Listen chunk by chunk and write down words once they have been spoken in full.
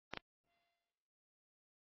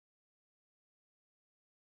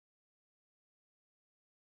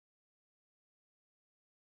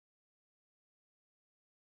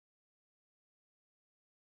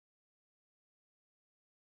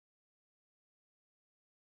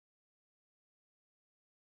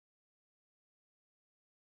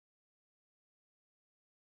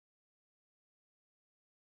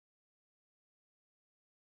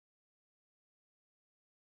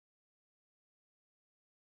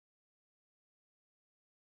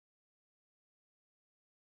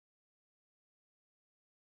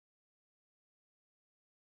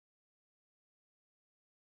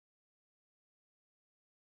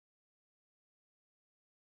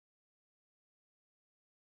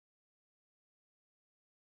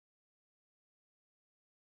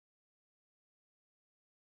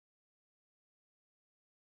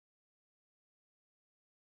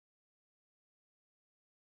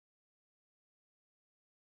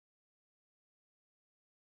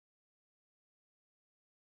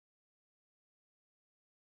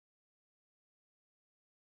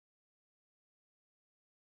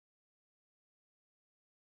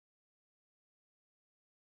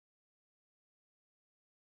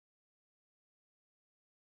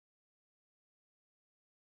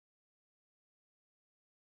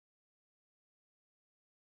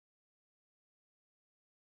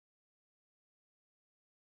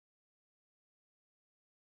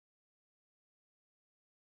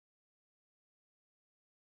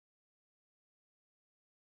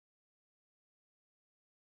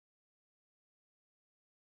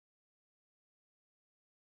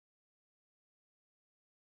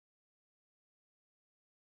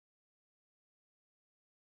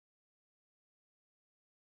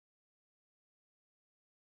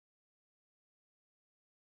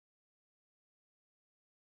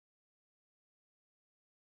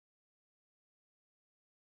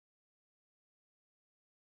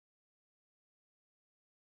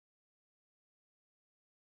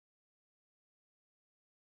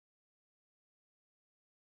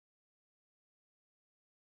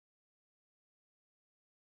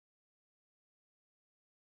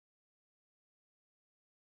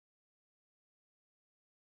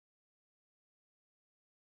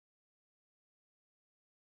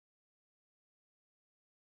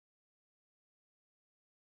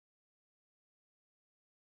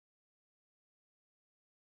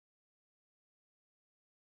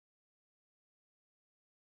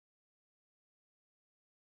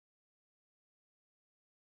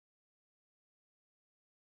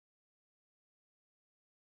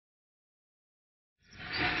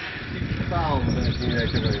Totaal ben ik niet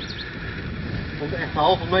lekker mee. Komt echt een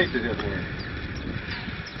halve meter, zeg maar.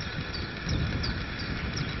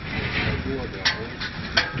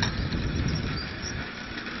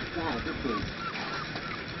 Ja, dat is goed.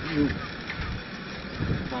 Nieuw.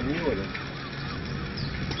 Het gaat niet worden.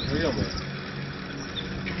 Heel jammer.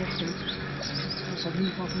 Dat staat in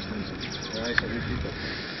ieder geval voor steeds. Ja, hij staat niet zitten.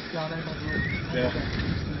 Ja, nee, maar wel. Ja.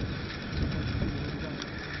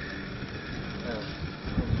 Ja,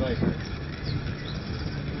 dat is blijven.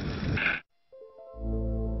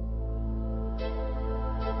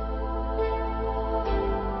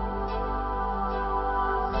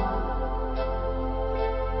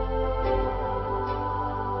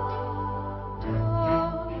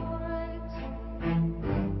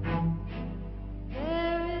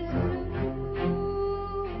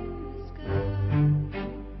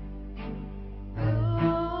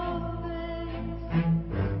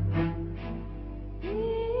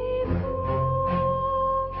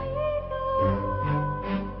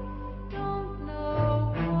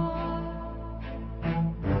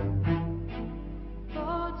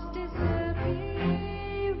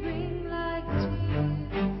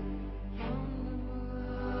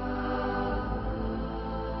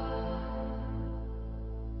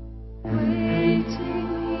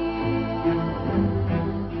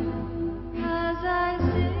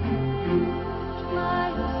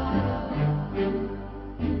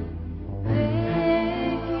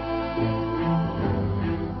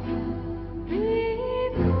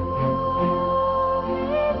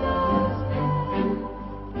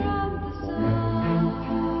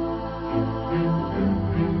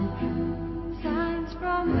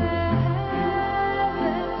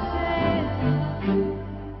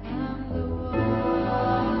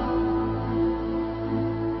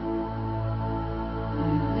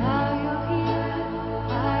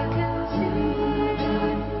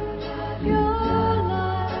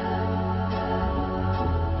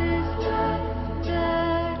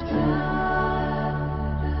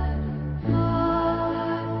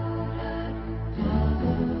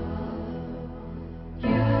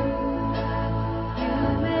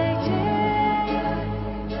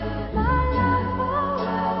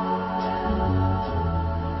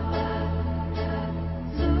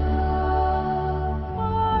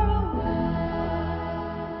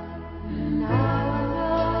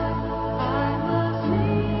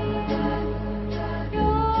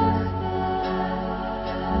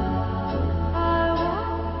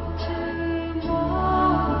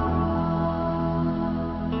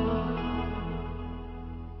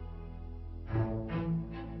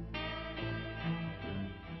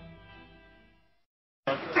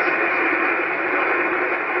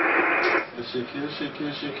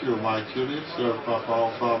 Secure, Mike Juliet, stroke Papa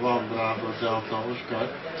Alpha 1 Bravo Delta Oscar.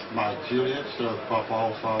 Mike Juliet, stroke Papa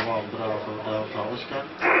Alpha 1 Bravo Delta Oscar.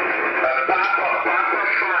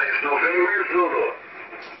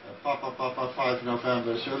 Papa 5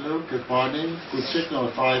 November Zulu, good morning, good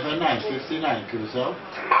signal 5 and 9, 59 QSL.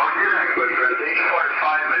 Okay, good friend, each part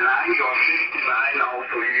 5 and 9, your 59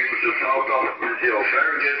 also use the south of Brazil,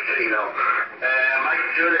 very good signal. Mike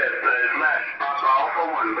Juliet, slash Papa Alpha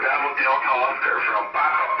 1 Bravo Delta Oscar from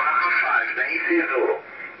Papa 5 Nancy Zulu.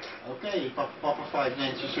 Okay, Papa 5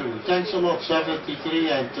 Nancy Zulu. Thanks a lot,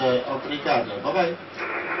 73 and obrigado. Bye bye.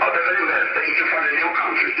 All the very best. Thank you for the new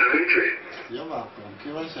country to retreat. You're welcome.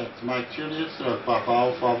 QSZ, Mike Juliet, stroke Papa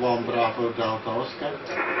Alpha 1 Bravo Delta Oscar.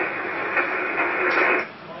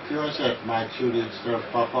 QSZ, Mike Juliet, stroke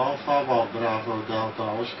Papa Alpha 1 Bravo Delta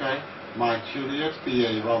Oscar. Mike Juliet,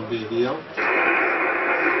 PA1 BDO.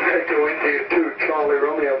 Echo India 2 Charlie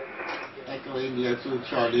Romeo. Echo India 2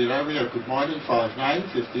 Charlie Romeo. Good morning,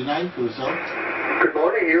 5959 QSL. Good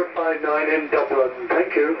morning, you're 59 in Dublin.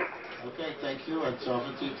 Thank you. Okay, thank you. And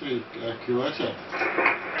 73 QSZ.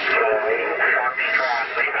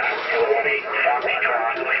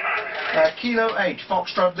 Kilo 8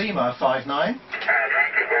 Foxtrot Lima 59. Thank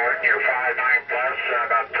you, Gordon. You're 59 plus,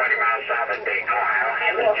 about 20 miles south of Dayton,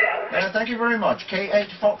 Ohio. Thank you very much. K8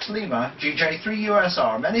 Fox Lima, GJ3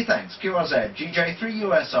 USR. Many thanks. QRZ, GJ3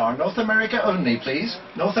 USR. North America only, please.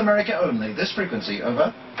 North America only. This frequency,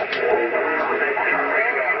 over.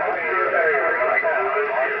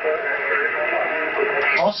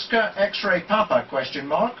 Oscar X-ray Papa, question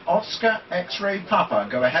mark. Oscar X-ray Papa,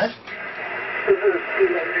 go ahead.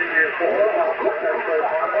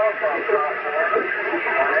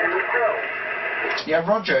 Yeah,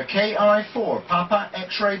 Roger. KI4 Papa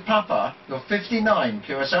X-ray Papa, you're 59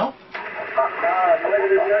 QSL.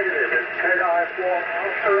 Negative. It's KI4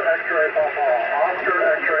 Oscar X-ray Papa. Oscar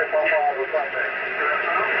X-ray Papa, the Sunday.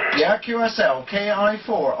 Yeah, QSL,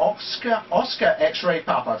 KI4, Oscar X-ray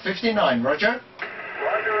Papa, 59, roger.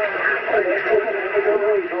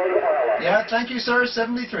 Yeah, thank you, sir,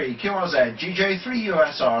 73, QRZ,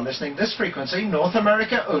 GJ3USR, listening this frequency, North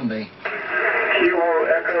America only. Kilo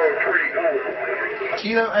Echo 3 Golf.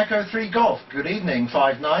 Kilo Echo 3 Golf, good evening,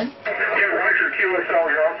 59. Yeah, Roger, QSL,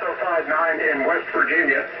 you're also 59 in West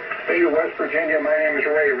Virginia. Hey, West Virginia, my name is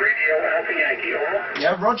Ray, Radio Alpha Yankee, over.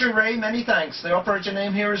 Yeah, Roger Ray, many thanks. The operator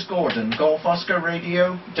name here is Gordon, Golf Oscar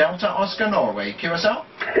Radio, Delta Oscar Norway, QSL?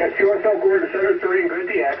 Yes, QSL, Gordon, 73, good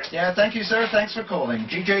DX. Yeah, thank you, sir, thanks for calling.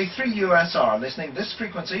 GJ3USR, listening this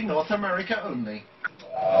frequency, North America only.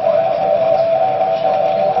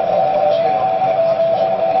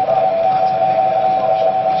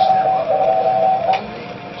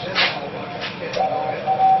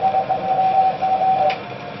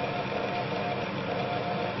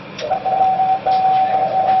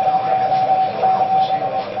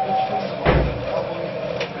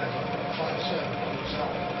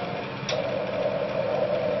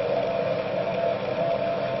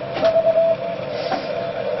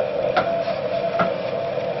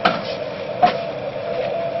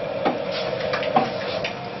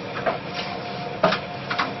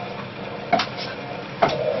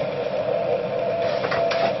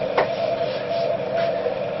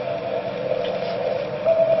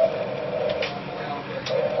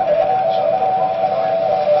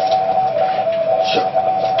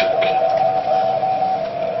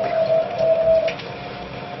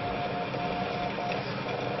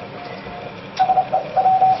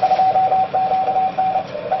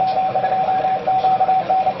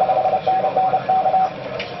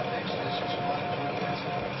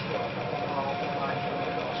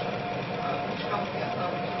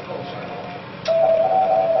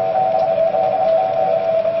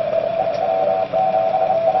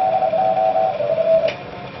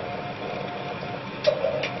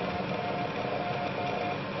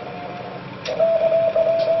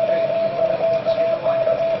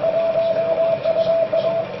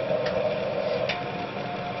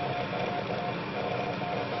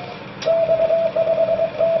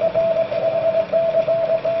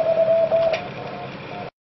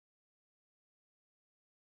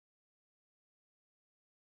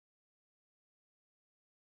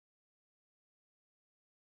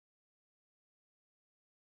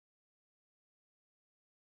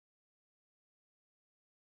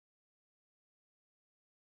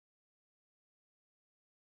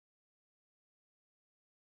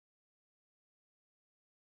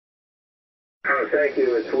 Thank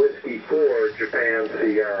you. It's Whiskey 4, Japan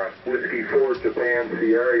Sierra. Whiskey 4, Japan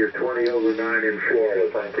Sierra. You're 20 over 9 in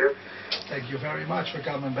Florida. Thank you. Thank you very much for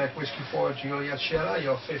coming back. Whiskey 4, Juliet Sierra.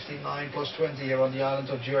 You're 59 plus 20 here on the island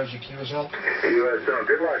of Jersey, QSL. QSL,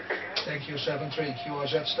 good luck. Thank you, 73,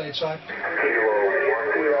 QRZ stateside.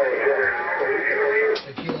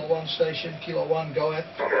 The Kilo 1 station, Kilo 1, go ahead.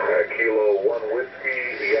 Kilo 1 Whiskey,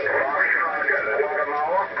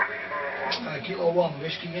 Kilo 1,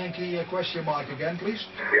 Whiskey Yankee, question mark again, please.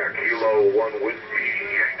 Yeah, Kilo 1 Whiskey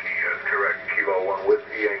Yankee, that's correct. Kilo 1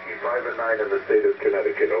 Whiskey Yankee, 5 and 9 in the state of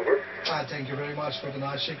Connecticut, over. Thank you very much for the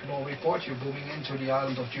nice signal report. You're booming into the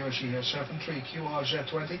island of Jersey here, 73,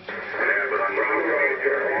 QRZ20.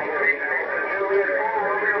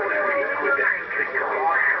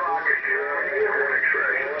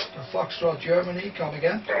 The Foxtrot Germany, come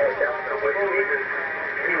again.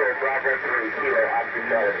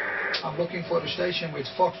 I'm looking for the station with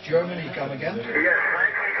Fox Germany, come again. Yes, thank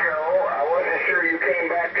you, Joe. I wasn't sure you came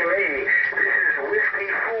back to me. This is Whiskey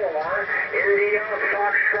 4, India,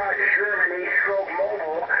 Foxtrot, Germany, stroke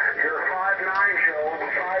mobile. You're 5-9, Joe,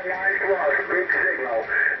 5-9 plus, big signal.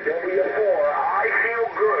 W4, I feel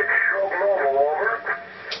good, stroke mobile, over.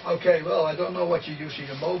 Okay, well, I don't know what you're using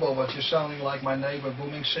a mobile, but you're sounding like my neighbor,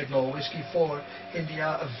 booming signal. Whiskey 4,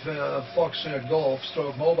 India, Fox Golf,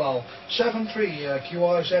 stroke mobile. 73,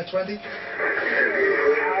 QRZ20.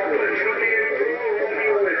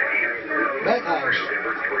 Lighthouse.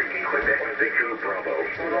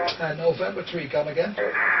 November 3, come again.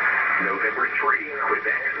 November 3,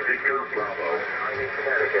 Quebec, Victor Bravo.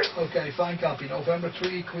 Okay, fine copy. November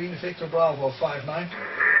 3, Queen Victor Bravo, 5-9.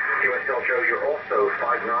 QSL Joe, you're also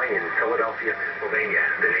 5-9 in Philadelphia, Pennsylvania.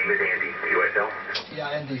 The name is Andy. QSL. Yeah,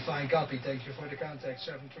 Andy, fine copy. Thank you for the contact,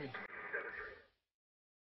 7-3.